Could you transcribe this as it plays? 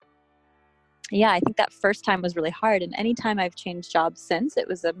yeah, I think that first time was really hard. And anytime I've changed jobs since, it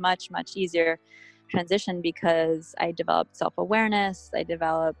was a much, much easier transition because I developed self-awareness. I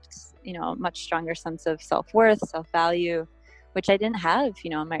developed, a much stronger sense of self-worth, self-value, which I didn't have,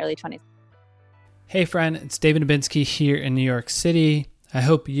 in my early 20s. Hey friend, it's David Dubinsky here in New York City. I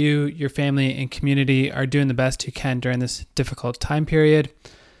hope you, your family, and community are doing the best you can during this difficult time period.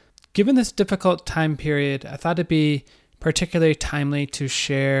 Given this difficult time period, I thought it'd be particularly timely to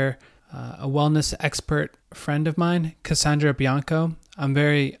share a wellness expert friend of mine, Cassandra Bianco. I'm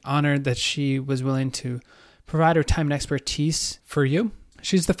very honored that she was willing to provide her time and expertise for you.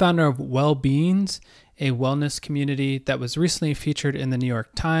 She's the founder of Well-Beings, a wellness community that was recently featured in the New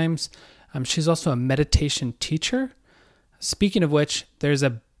York Times. She's also a meditation teacher. Speaking of which, there's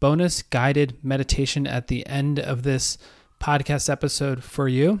a bonus guided meditation at the end of this podcast episode for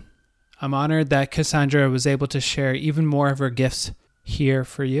you. I'm honored that Cassandra was able to share even more of her gifts here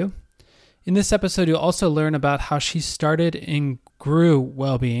for you. In this episode, you'll also learn about how she started and grew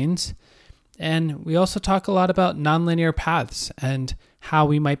Well-Beings. And we also talk a lot about nonlinear paths and how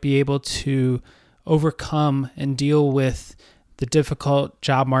we might be able to overcome and deal with the difficult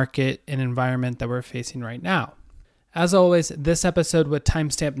job market and environment that we're facing right now. As always, this episode with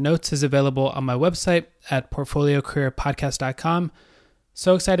timestamp notes is available on my website at portfoliocareerpodcast.com.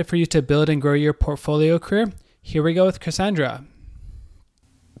 So excited for you to build and grow your portfolio career. Here we go with Cassandra.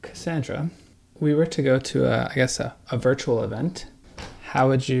 Cassandra, we were to go to a virtual event. How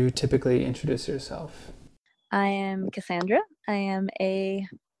would you typically introduce yourself? I am Cassandra. I am a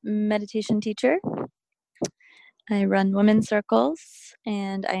meditation teacher. I run women's circles,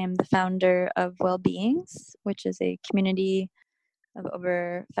 and I am the founder of Well-Beings, which is a community of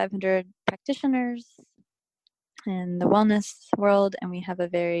over 500 practitioners in the wellness world, and we have a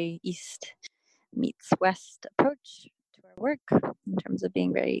very East meets West approach to our work in terms of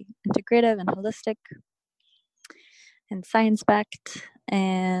being very integrative and holistic and science-backed,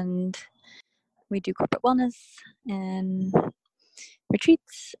 and we do corporate wellness and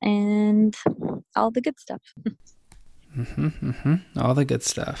retreats and all the good stuff. All the good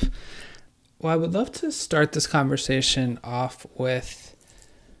stuff. Well, I would love to start this conversation off with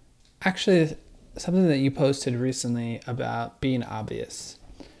actually something that you posted recently about being obvious.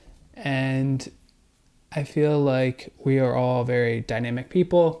 And I feel like we are all very dynamic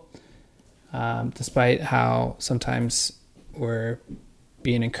people, despite how sometimes we're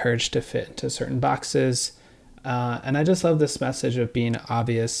being encouraged to fit into certain boxes. And I just love this message of being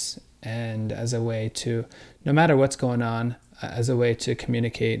obvious and as a way to, no matter what's going on, as a way to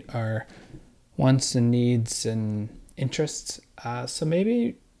communicate our wants and needs and interests. So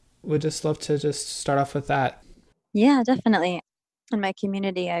maybe we'd just love to just start off with that. Yeah, definitely. In my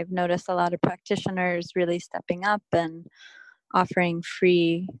community, I've noticed a lot of practitioners really stepping up and offering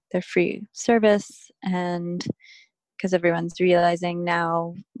their free service. And because everyone's realizing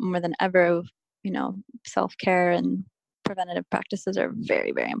now more than ever, self-care and preventative practices are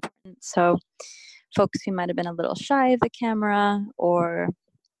very, very important. So folks who might have been a little shy of the camera or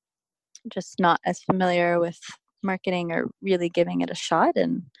just not as familiar with marketing are really giving it a shot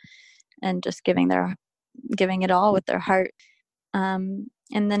and just giving it all with their heart. And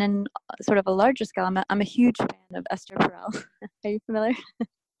then in sort of a larger scale, I'm a huge fan of Esther Perel. Are you familiar?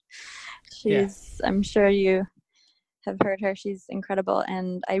 I'm sure you have heard her. She's incredible.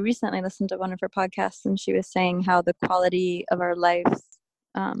 And I recently listened to one of her podcasts, and she was saying how the quality of our lives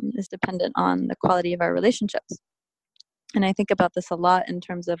is dependent on the quality of our relationships. And I think about this a lot in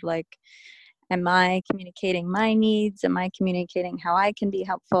terms of like, am I communicating my needs? Am I communicating how I can be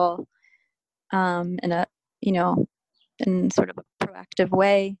helpful in sort of a proactive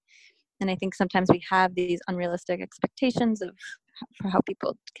way? And I think sometimes we have these unrealistic expectations for how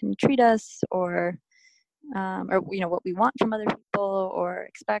people can treat us or what we want from other people or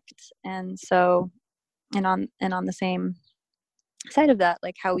expect. And so, and on the same side of that,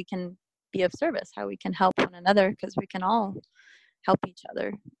 like how we can be of service, how we can help one another, because we can all help each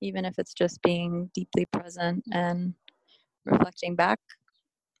other, even if it's just being deeply present and reflecting back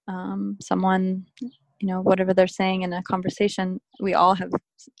someone, whatever they're saying in a conversation. We all have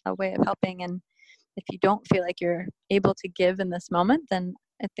a way of helping. And if you don't feel like you're able to give in this moment, then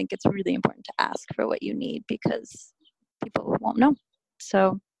I think it's really important to ask for what you need, because people won't know.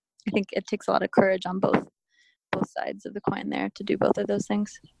 So I think it takes a lot of courage on both sides of the coin there to do both of those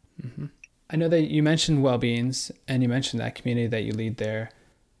things. Mm-hmm. I know that you mentioned Well-Beings and you mentioned that community that you lead there.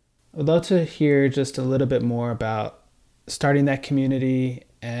 I would love to hear just a little bit more about starting that community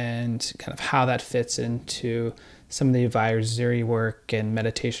and kind of how that fits into some of the advisory work and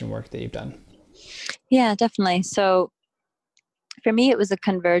meditation work that you've done. Yeah, definitely. So for me, it was a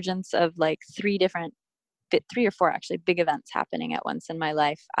convergence of like three or four actually big events happening at once in my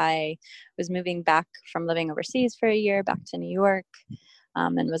life. I was moving back from living overseas for a year back to New York,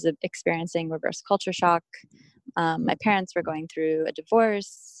 and was experiencing reverse culture shock. My parents were going through a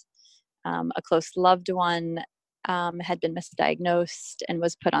divorce. A close loved one had been misdiagnosed and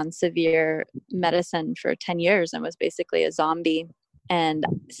was put on severe medicine for 10 years and was basically a zombie. And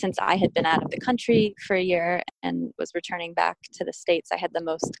since I had been out of the country for a year and was returning back to the States, I had the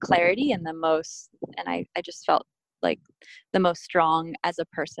most clarity and I just felt like the most strong as a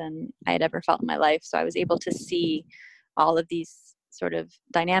person I had ever felt in my life. So I was able to see all of these sort of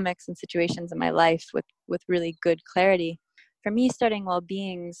dynamics and situations in my life with really good clarity. For me, starting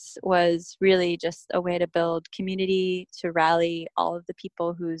Well-Beings was really just a way to build community, to rally all of the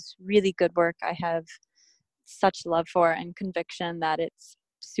people whose really good work I have such love for and conviction that it's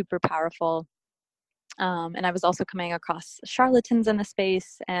super powerful. And I was also coming across charlatans in the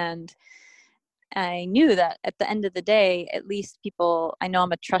space, and I knew that at the end of the day, at least I know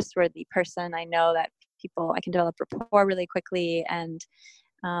I'm a trustworthy person. I know that I can develop rapport really quickly. And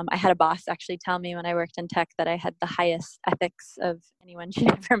I had a boss actually tell me when I worked in tech that I had the highest ethics of anyone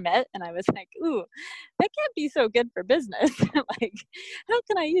she'd ever met. And I was like, ooh, that can't be so good for business. Like, how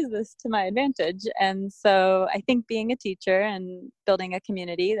can I use this to my advantage? And so I think being a teacher and building a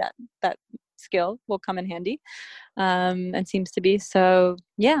community, that skill will come in handy, and seems to be. So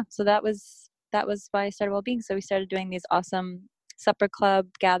yeah, so that was why I started Well-Being. So we started doing these awesome supper club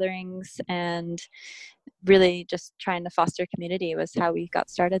gatherings, and really just trying to foster community was how we got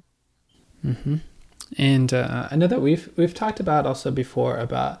started. Mm-hmm. And I know that we've talked about also before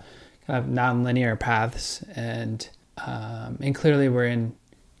about kind of nonlinear paths, and clearly we're in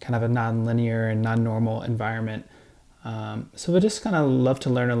kind of a nonlinear and non-normal environment. So we'd just kind of love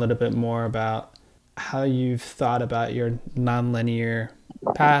to learn a little bit more about how you've thought about your nonlinear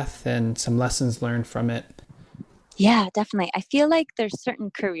path and some lessons learned from it. Yeah, definitely. I feel like there's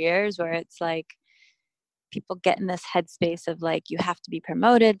certain careers where it's like people get in this headspace of like, you have to be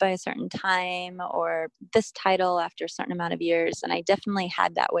promoted by a certain time or this title after a certain amount of years. And I definitely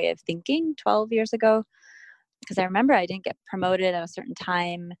had that way of thinking 12 years ago, because I remember I didn't get promoted at a certain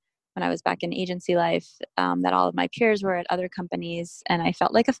time when I was back in agency life, that all of my peers were at other companies, and I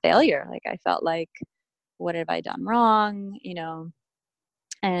felt like a failure. Like I felt like, what have I done wrong?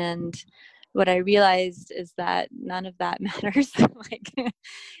 And what I realized is that none of that matters. Like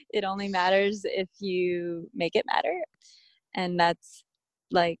it only matters if you make it matter. And that's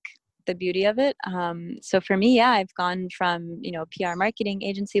like the beauty of it. So for me, yeah, I've gone from, PR marketing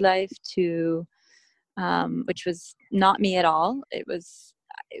agency life to, which was not me at all. It was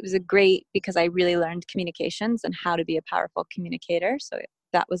a great, because I really learned communications and how to be a powerful communicator. So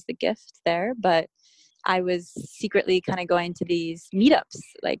that was the gift there. But I was secretly kind of going to these meetups,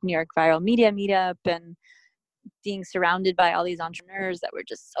 like New York Viral Media Meetup, and being surrounded by all these entrepreneurs that were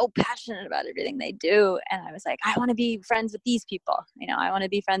just so passionate about everything they do. And I was like, I want to be friends with these people. I want to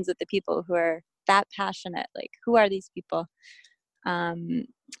be friends with the people who are that passionate. Like, who are these people?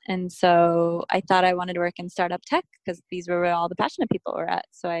 And so I thought I wanted to work in startup tech because these were where all the passionate people were at.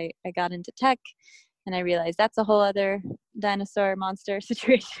 So I got into tech, and I realized that's a whole other dinosaur monster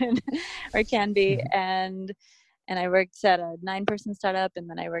situation, or can be. And I worked at a 9-person startup, and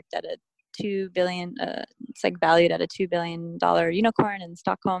then I worked at a 2 billion, it's like valued at a $2 billion unicorn in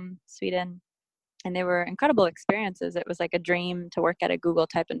Stockholm, Sweden. And they were incredible experiences. It was like a dream to work at a Google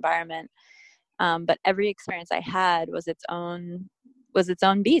type environment. But every experience I had was its own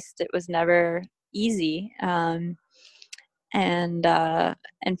beast. It was never easy. And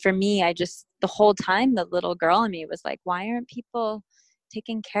for me, the whole time, the little girl in me was like, why aren't people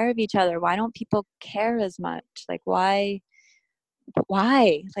taking care of each other? Why don't people care as much? Like, why?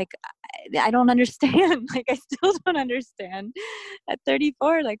 Like, I don't understand. Like, I still don't understand at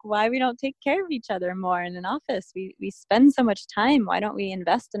 34, like why we don't take care of each other more in an office. We spend so much time. Why don't we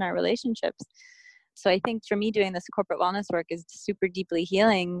invest in our relationships? So I think for me, doing this corporate wellness work is super deeply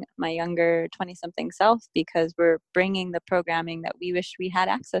healing my younger 20-something self, because we're bringing the programming that we wish we had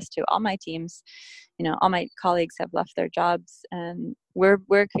access to. All my teams, all my colleagues have left their jobs, and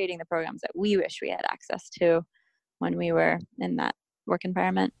we're creating the programs that we wish we had access to when we were in that work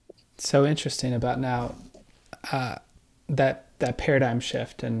environment. So interesting about now, that paradigm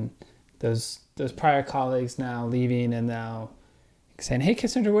shift, and those prior colleagues now leaving and now saying, "Hey,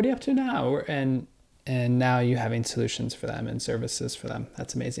 Cassandra, what are you up to now?" And now you having solutions for them and services for them.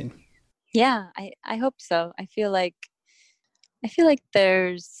 That's amazing. Yeah, I hope so. I feel like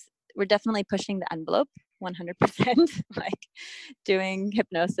we're definitely pushing the envelope 100% like doing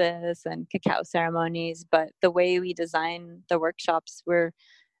hypnosis and cacao ceremonies, but the way we design the workshops,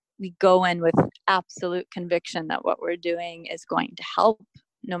 we go in with absolute conviction that what we're doing is going to help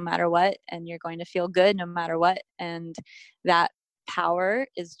no matter what, and you're going to feel good no matter what. And that power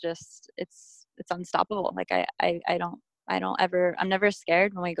is just, it's unstoppable. Like I don't ever, I'm never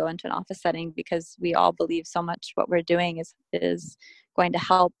scared when we go into an office setting, because we all believe so much what we're doing is going to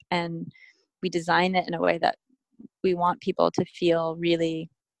help. And we design it in a way that we want people to feel really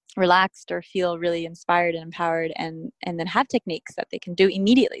relaxed or feel really inspired and empowered, and then have techniques that they can do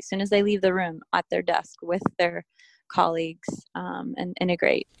immediately as soon as they leave the room at their desk with their colleagues, and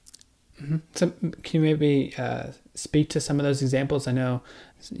integrate. Mm-hmm. So can you maybe speak to some of those examples? I know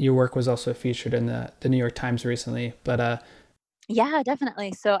your work was also featured in the New York Times recently, but yeah,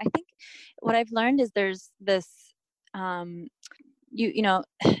 definitely. So I think what I've learned is there's this, you know,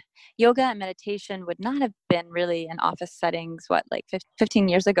 yoga and meditation would not have been really in office settings, like 15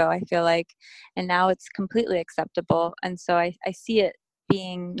 years ago, I feel like, and now it's completely acceptable. And so I see it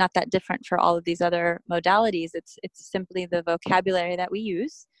being not that different for all of these other modalities. It's simply the vocabulary that we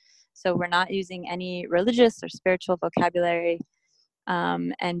use. So we're not using any religious or spiritual vocabulary,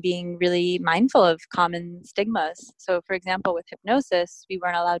 and being really mindful of common stigmas. So for example, with hypnosis, we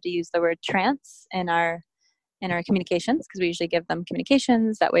weren't allowed to use the word trance in our communications, because we usually give them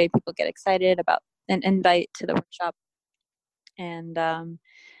communications. That way people get excited about an invite to the workshop.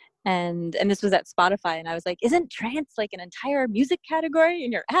 And this was at Spotify, and I was like, isn't trance like an entire music category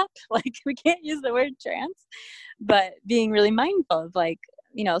in your app? Like, we can't use the word trance. But being really mindful of, like,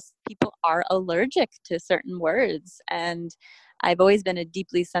 people are allergic to certain words. And I've always been a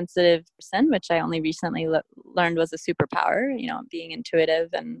deeply sensitive person, which I only recently learned was a superpower. Being intuitive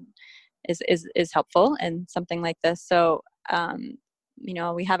and is helpful in something like this. So,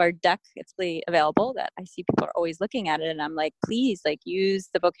 we have our deck, it's really available, that I see people are always looking at it. And I'm like, please, like, use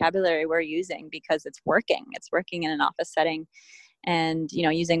the vocabulary we're using, because it's working. It's working in an office setting. And,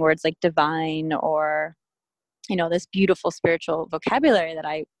 using words like divine, or, this beautiful spiritual vocabulary that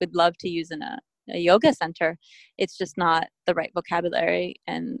I would love to use in a yoga center, it's just not the right vocabulary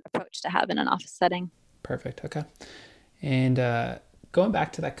and approach to have in an office setting. Perfect. Okay. And going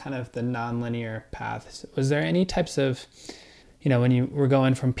back to that kind of the nonlinear path, was there any types of, when you were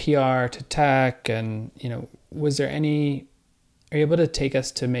going from PR to tech, and, are you able to take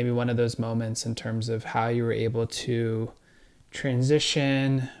us to maybe one of those moments in terms of how you were able to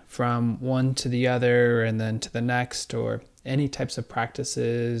transition from one to the other and then to the next, or any types of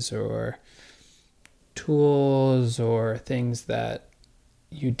practices or tools or things that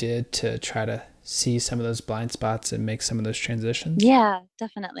you did to try to see some of those blind spots and make some of those transitions? Yeah,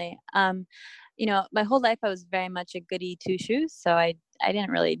 definitely. My whole life I was very much a goody two shoes. So I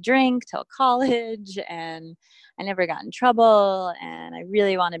didn't really drink till college, and I never got in trouble. And I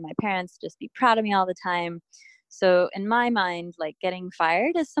really wanted my parents to just be proud of me all the time. So in my mind, like, getting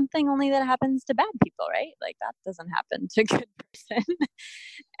fired is something only that happens to bad people, right? Like, that doesn't happen to a good person.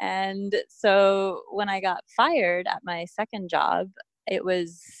 And so when I got fired at my second job, it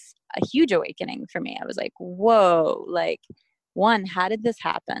was a huge awakening for me. I was like, whoa, like, one, how did this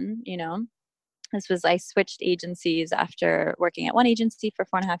happen? I switched agencies after working at one agency for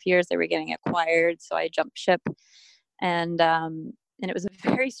 4.5 years. They were getting acquired, so I jumped ship. And it was a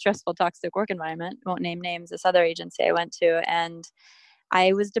very stressful, toxic work environment. Won't name names. This other agency I went to, and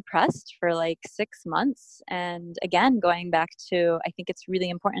I was depressed for like 6 months. And again, going back to, I think it's really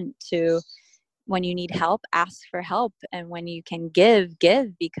important to, when you need help, ask for help. And when you can give,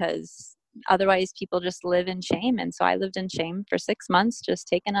 because otherwise people just live in shame. And so I lived in shame for 6 months, just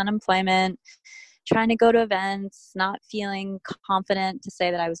taking unemployment, trying to go to events, not feeling confident to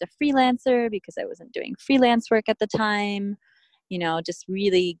say that I was a freelancer because I wasn't doing freelance work at the time, just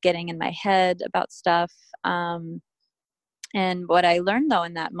really getting in my head about stuff. And what I learned though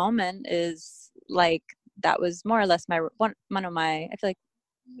in that moment is, like, that was more or less one of my, I feel like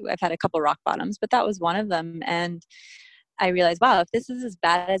I've had a couple rock bottoms, but that was one of them. And I realized, wow, if this is as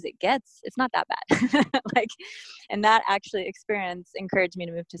bad as it gets, it's not that bad. And that actually experience encouraged me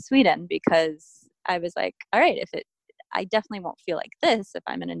to move to Sweden, because I was like, all right, I definitely won't feel like this if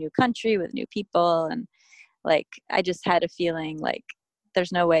I'm in a new country with new people. And like, I just had a feeling like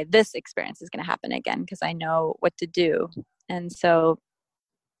there's no way this experience is going to happen again, because I know what to do. And so,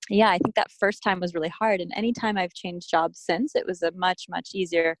 yeah, I think that first time was really hard. And anytime I've changed jobs since, it was a much, much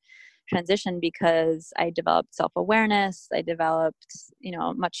easier transition, because I developed self-awareness. I developed,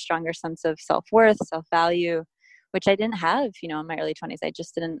 a much stronger sense of self-worth, self-value, which I didn't have, in my early 20s. I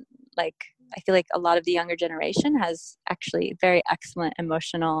just didn't like, I feel like a lot of the younger generation has actually very excellent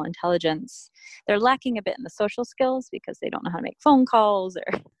emotional intelligence. They're lacking a bit in the social skills because they don't know how to make phone calls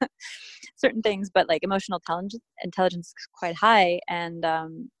or certain things, but like emotional intelligence is quite high. And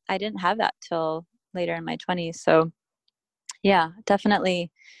I didn't have that till later in my 20s. So yeah,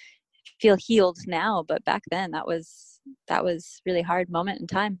 definitely feel healed now, but back then that was really hard moment in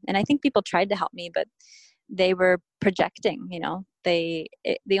time. And I think people tried to help me, but they were projecting, the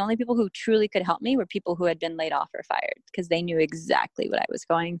only people who truly could help me were people who had been laid off or fired, because they knew exactly what I was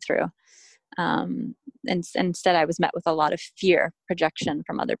going through. And instead I was met with a lot of fear projection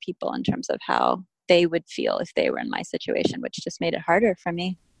from other people in terms of how they would feel if they were in my situation, which just made it harder for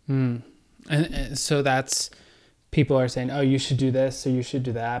me. And so that's, people are saying, oh, you should do this or you should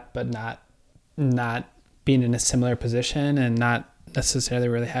do that, but not being in a similar position and not necessarily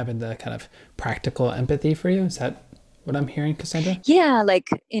really having the kind of practical empathy for you. Is that what I'm hearing, Cassandra? Yeah, like,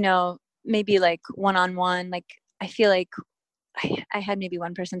 maybe like one-on-one, like I feel like I had maybe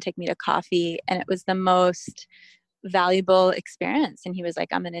one person take me to coffee, and it was the most valuable experience. And he was like,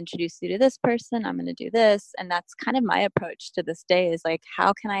 I'm going to introduce you to this person. I'm going to do this. And that's kind of my approach to this day, is like,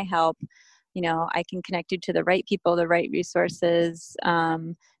 how can I help? I can connect you to the right people, the right resources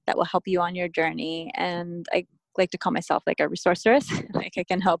that will help you on your journey. And I like to call myself like a resourceress. Like I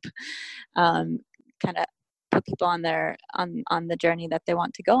can help kind of put people on the journey that they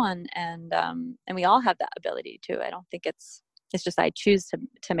want to go on. And we all have that ability to. I don't think it's just I choose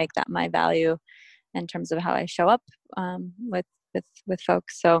to make that my value in terms of how I show up with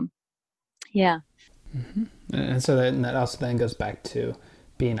folks. So yeah. Mm-hmm. And so that also then goes back to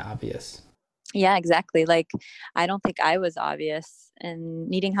being obvious. Yeah, exactly. Like, I don't think I was obvious in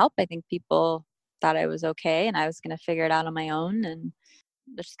needing help. I think people thought I was okay and I was going to figure it out on my own and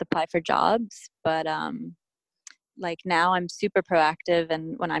just apply for jobs. But like now I'm super proactive.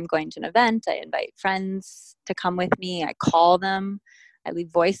 And when I'm going to an event, I invite friends to come with me. I call them. I leave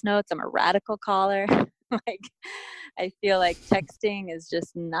voice notes. I'm a radical caller. Like, I feel like texting is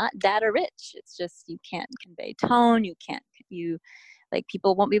just not data rich. It's just, you can't convey tone. Like,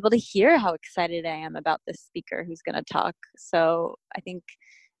 people won't be able to hear how excited I am about this speaker who's going to talk. So I think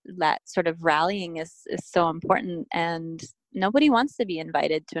that sort of rallying is so important. And nobody wants to be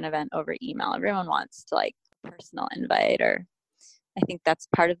invited to an event over email. Everyone wants to like personal invite. Or I think that's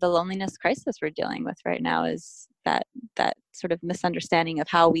part of the loneliness crisis we're dealing with right now, is that sort of misunderstanding of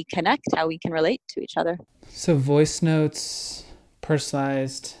how we connect, how we can relate to each other. So voice notes,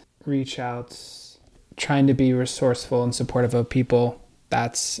 personalized reach outs, trying to be resourceful and supportive of people.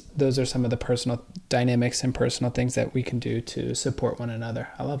 Those are some of the personal dynamics and personal things that we can do to support one another.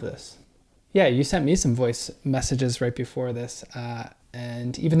 I love this. Yeah, you sent me some voice messages right before this.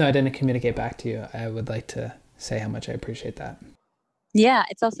 And even though I didn't communicate back to you, I would like to say how much I appreciate that. Yeah,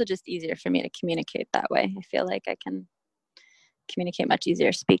 it's also just easier for me to communicate that way. I feel like I can communicate much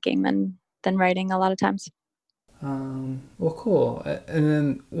easier speaking than writing a lot of times. Well, cool. And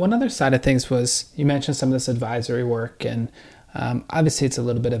then one other side of things was, you mentioned some of this advisory work, and obviously it's a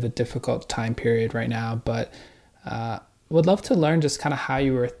little bit of a difficult time period right now, but would love to learn just kind of how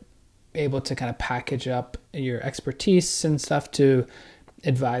you were able to kind of package up your expertise and stuff to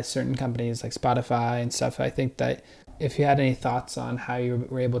advise certain companies like Spotify and stuff. I think that if you had any thoughts on how you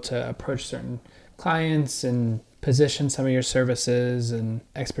were able to approach certain clients and position some of your services and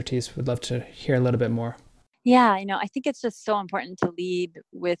expertise, would love to hear a little bit more. Yeah, I think it's just so important to lead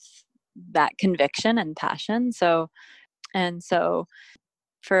with that conviction and passion. So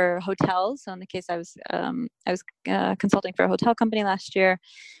for hotels, so in the case I was consulting for a hotel company last year,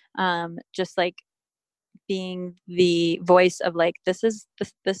 just like being the voice of like, this is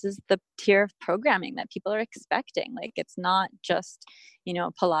the tier of programming that people are expecting. Like, it's not just,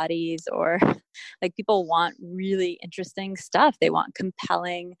 Pilates, or like, people want really interesting stuff. They want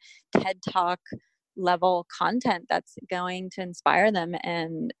compelling TED Talk level content that's going to inspire them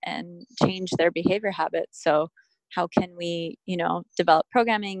and change their behavior habits. So how can we, develop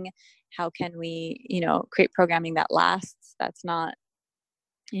programming? How can we, create programming that lasts? That's not,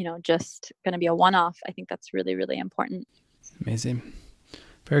 just going to be a one-off. I think that's really, really important. Amazing.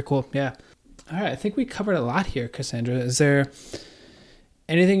 Very cool. Yeah. All right. I think we covered a lot here, Cassandra. Is there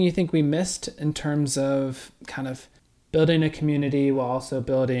anything you think we missed in terms of kind of building a community while also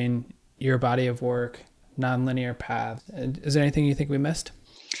building your body of work, nonlinear path? Is there anything you think we missed?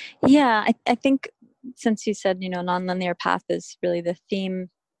 Yeah, I think since you said, nonlinear path is really the theme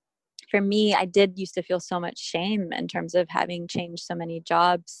for me. I did used to feel so much shame in terms of having changed so many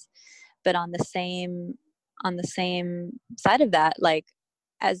jobs, but on the same side of that, like,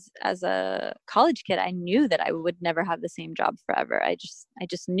 as a college kid, I knew that I would never have the same job forever. I just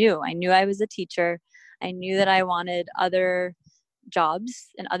knew. I knew I was a teacher. I knew that I wanted other jobs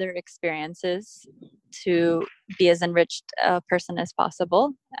and other experiences to be as enriched a person as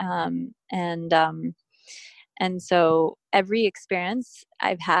possible. And so every experience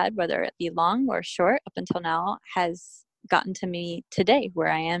I've had, whether it be long or short up until now, has gotten to me today where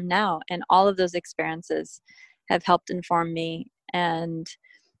I am now. And all of those experiences have helped inform me. And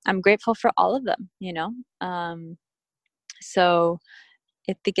I'm grateful for all of them, you know? So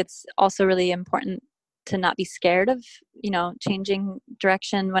I think it's also really important to not be scared of, you know, changing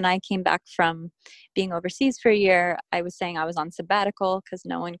direction. When I came back from being overseas for a year, I was saying I was on sabbatical because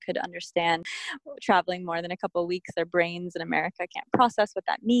no one could understand traveling more than a couple of weeks. Their brains in America can't process what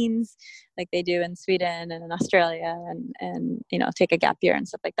that means, like they do in Sweden and in Australia, and you know, take a gap year and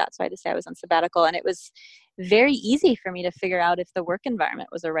stuff like that. So I had to say I was on sabbatical, and it was very easy for me to figure out if the work environment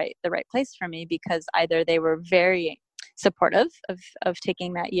was the right place for me, because either they were very supportive of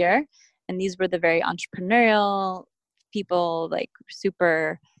taking that year, and these were the very entrepreneurial people, like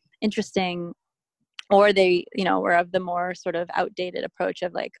super interesting, or they, you know, were of the more sort of outdated approach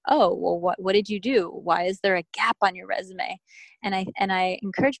of like, oh, well, what did you do? Why is there a gap on your resume? And I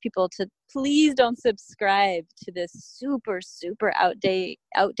encourage people to please don't subscribe to this super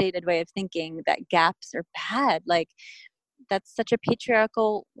outdated way of thinking that gaps are bad. Like, that's such a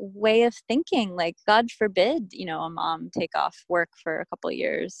patriarchal way of thinking. Like, God forbid, you know, a mom take off work for a couple of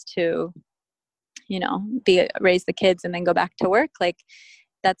years to, you know, raise the kids and then go back to work. Like,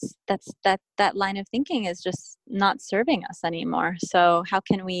 that line of thinking is just not serving us anymore. So how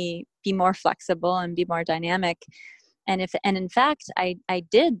can we be more flexible and be more dynamic? And in fact, I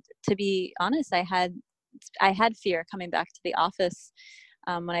did, to be honest, I had fear coming back to the office.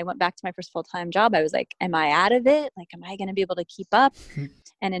 When I went back to my first full-time job, I was like, am I out of it? Like, am I going to be able to keep up?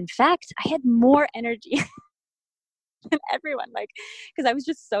 And in fact, I had more energy than everyone, like, because I was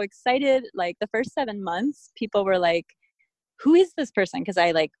just so excited. Like, the first 7 months, people were like, who is this person? Because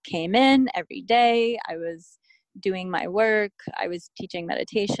I like came in every day. I was doing my work. I was teaching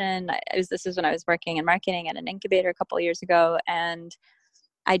meditation. This is when I was working in marketing at an incubator a couple of years ago. And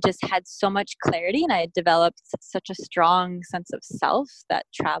I just had so much clarity, and I had developed such a strong sense of self that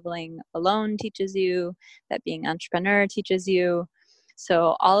traveling alone teaches you, that being an entrepreneur teaches you.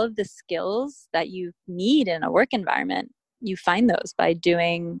 So all of the skills that you need in a work environment, you find those by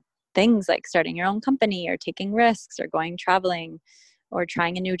doing things like starting your own company or taking risks or going traveling or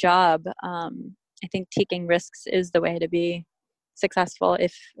trying a new job. I think taking risks is the way to be successful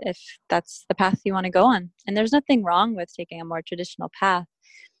if that's the path you want to go on. And there's nothing wrong with taking a more traditional path.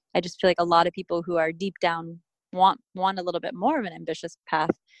 I just feel like a lot of people who are deep down want a little bit more of an ambitious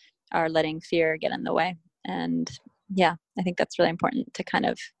path are letting fear get in the way. And yeah, I think that's really important to kind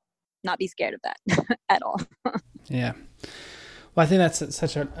of not be scared of that at all. Yeah. Well, I think that's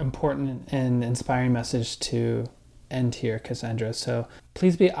such an important and inspiring message to end here, Cassandra. So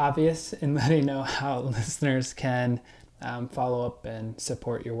please be obvious in letting know how listeners can follow up and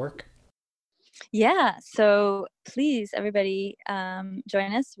support your work. Yeah, so please, everybody,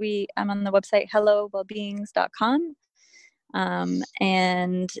 join us. I'm on the website hellowellbeings.com,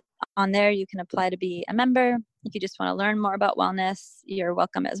 and on there you can apply to be a member. If you just want to learn more about wellness, you're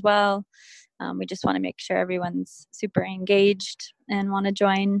welcome as well. We just want to make sure everyone's super engaged and want to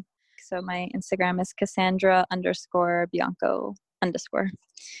join. So my Instagram is Cassandra_Bianco_.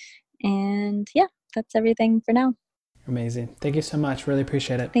 And yeah, that's everything for now. Amazing. Thank you so much. Really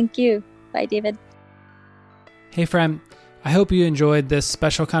appreciate it. Thank you. Bye, David. Hey, friend. I hope you enjoyed this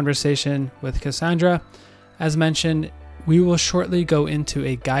special conversation with Cassandra. As mentioned, we will shortly go into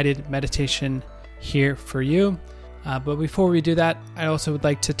a guided meditation here for you. But before we do that, I also would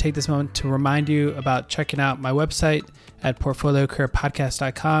like to take this moment to remind you about checking out my website at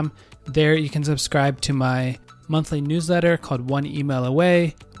portfoliocareerpodcast.com. There you can subscribe to my monthly newsletter called One Email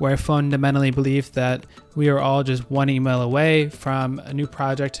Away, where I fundamentally believe that we are all just one email away from a new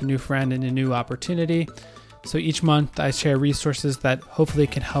project, a new friend, and a new opportunity. So each month I share resources that hopefully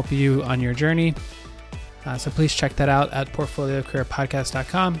can help you on your journey. So please check that out at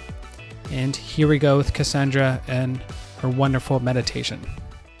portfoliocareerpodcast.com. And here we go with Cassandra and her wonderful meditation.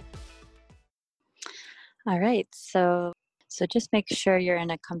 All right. So just make sure you're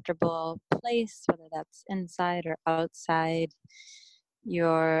in a comfortable place, whether that's inside or outside.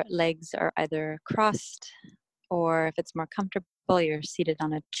 Your legs are either crossed, or if it's more comfortable, you're seated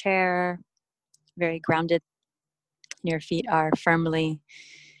on a chair, very grounded. Your feet are firmly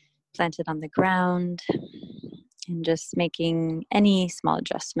planted on the ground, and just making any small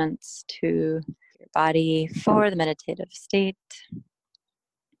adjustments to your body for the meditative state.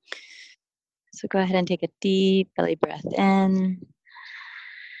 So go ahead and take a deep belly breath in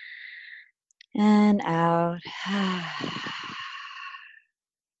and out. A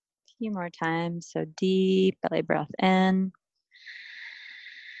few more times. So deep belly breath in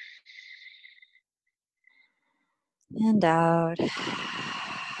and out.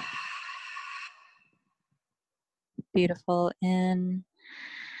 Beautiful. In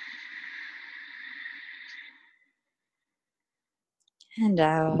and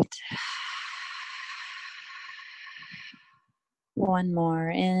out. One more.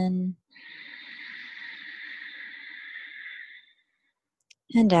 In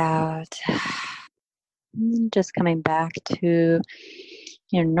and out. And just coming back to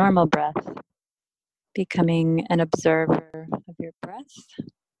your normal breath, becoming an observer of your breath,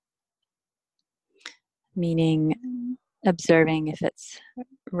 meaning observing if it's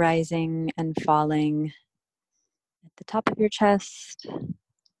rising and falling at the top of your chest,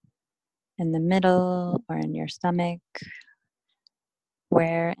 in the middle, or in your stomach,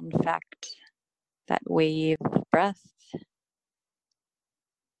 where in fact that wave of breath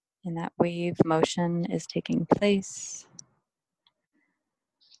and that wave motion is taking place.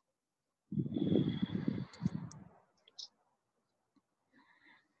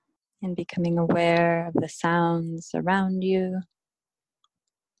 And becoming aware of the sounds around you,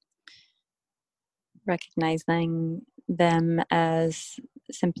 recognizing them as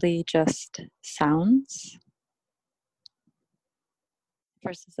simply just sounds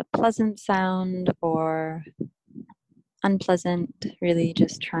versus a pleasant sound or unpleasant, really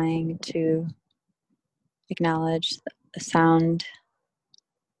just trying to acknowledge the sound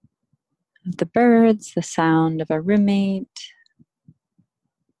of the birds, the sound of a roommate,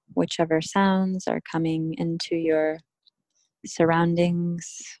 whichever sounds are coming into your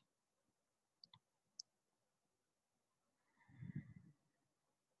surroundings.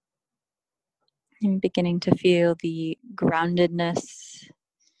 And beginning to feel the groundedness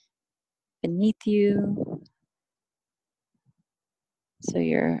beneath you. So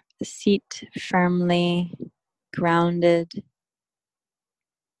your seat firmly grounded.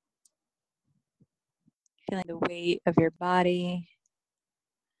 Feeling the weight of your body.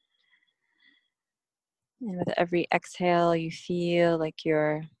 And with every exhale, you feel like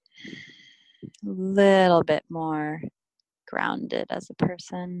you're a little bit more grounded as a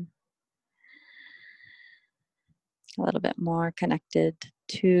person, a little bit more connected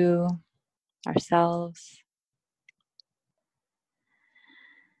to ourselves.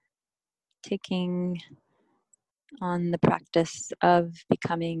 Taking on the practice of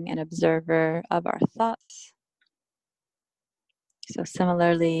becoming an observer of our thoughts. So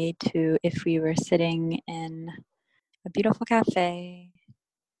similarly to if we were sitting in a beautiful cafe,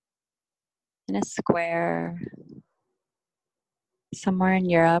 in a square, somewhere in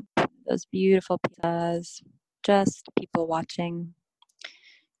Europe, those beautiful pizzas, just people watching.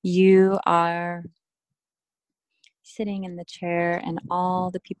 You are sitting in the chair and all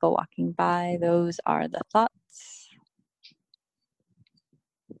the people walking by, those are the thoughts.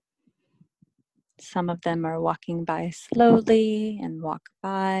 Some of them are walking by slowly and walk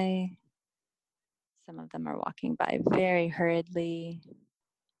by. Some of them are walking by very hurriedly.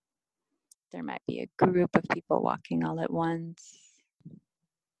 There might be a group of people walking all at once.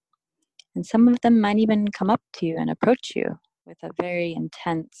 And some of them might even come up to you and approach you with a very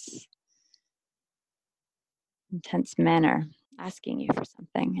intense manner, asking you for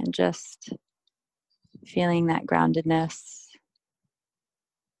something, and just feeling that groundedness.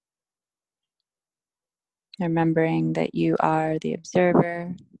 Remembering that you are the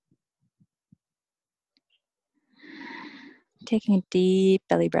observer. Taking a deep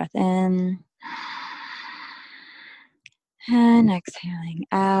belly breath in. And exhaling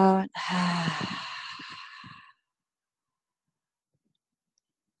out.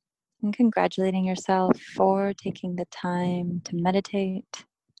 And congratulating yourself for taking the time to meditate.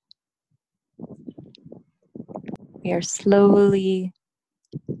 We are slowly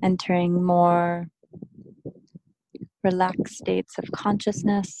entering more relaxed states of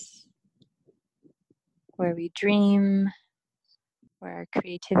consciousness, where we dream, where our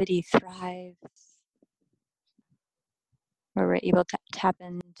creativity thrives, where we're able to tap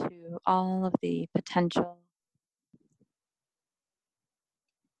into all of the potential.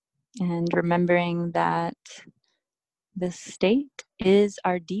 And remembering that this state is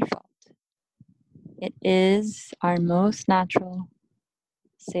our default. It is our most natural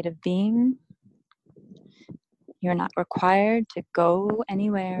state of being. You're not required to go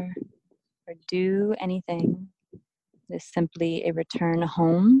anywhere or do anything. It is simply a return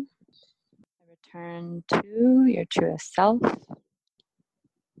home, a return to your truest self.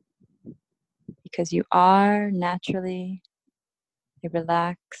 because you are naturally a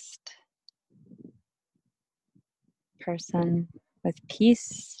relaxed person with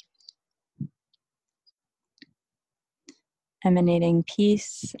peace, emanating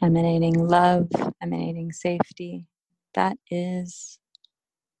love, emanating safety. That is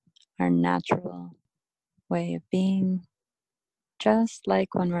our natural way of being. Just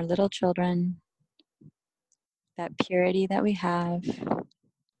like when we're little children, that purity that we have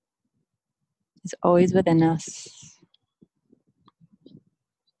is always within us.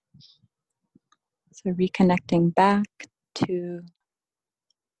 So reconnecting back to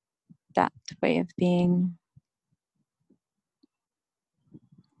that way of being.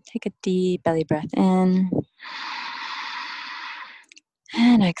 Take a deep belly breath in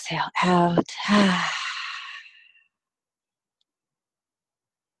and exhale out.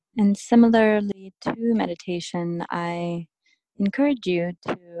 And similarly to meditation, I encourage you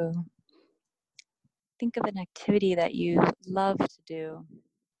to think of an activity that you love to do.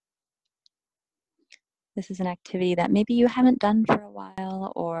 This is an activity that maybe you haven't done for a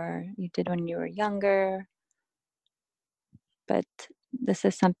while, or you did when you were younger, but this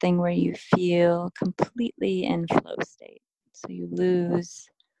is something where you feel completely in flow state. So you lose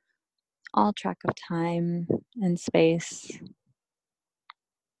all track of time and space.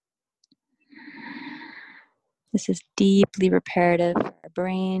 This is deeply reparative for our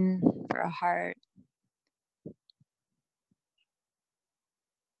brain, for our heart.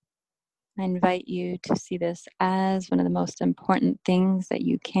 I invite you to see this as one of the most important things that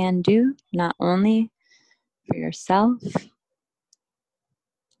you can do, not only for yourself,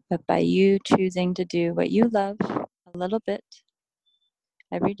 but by you choosing to do what you love a little bit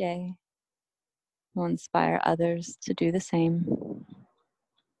every day will inspire others to do the same.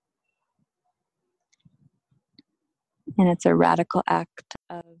 And it's a radical act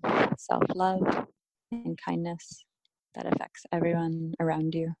of self-love and kindness that affects everyone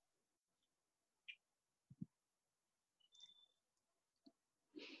around you.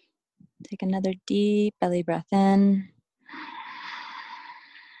 Take another deep belly breath in.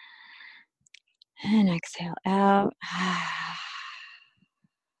 And exhale out.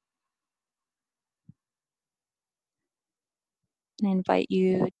 And I invite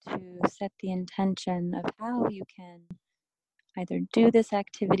you to set the intention of how you can either do this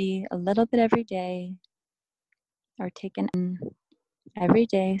activity a little bit every day or take an every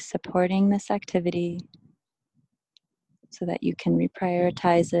day supporting this activity so that you can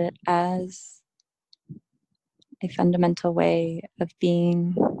reprioritize it as a fundamental way of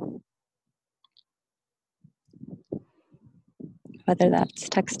being, whether that's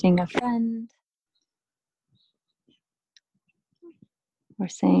texting a friend or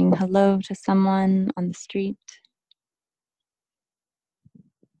saying hello to someone on the street.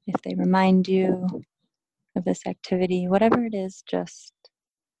 If they remind you of this activity, whatever it is, just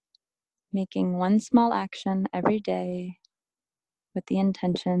making one small action every day with the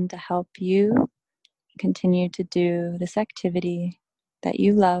intention to help you continue to do this activity that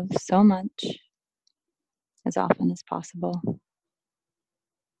you love so much as often as possible.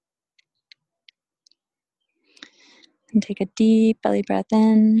 And take a deep belly breath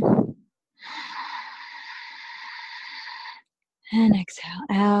in and exhale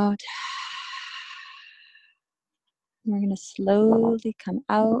out. We're going to slowly come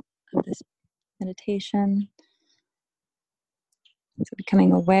out of this meditation. So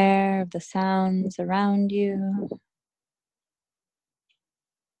becoming aware of the sounds around you,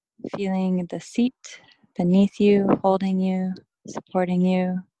 feeling the seat beneath you, holding you, supporting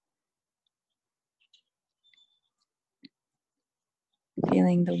you,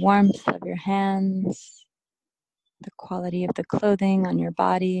 feeling the warmth of your hands, the quality of the clothing on your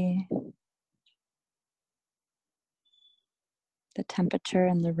body, the temperature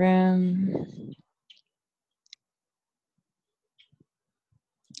in the room.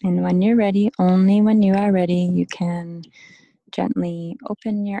 And when you're ready, only when you are ready, you can gently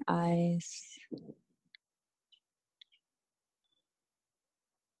open your eyes.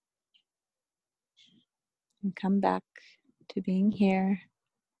 And come back to being here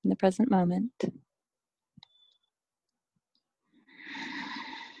in the present moment.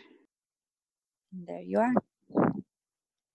 And there you are.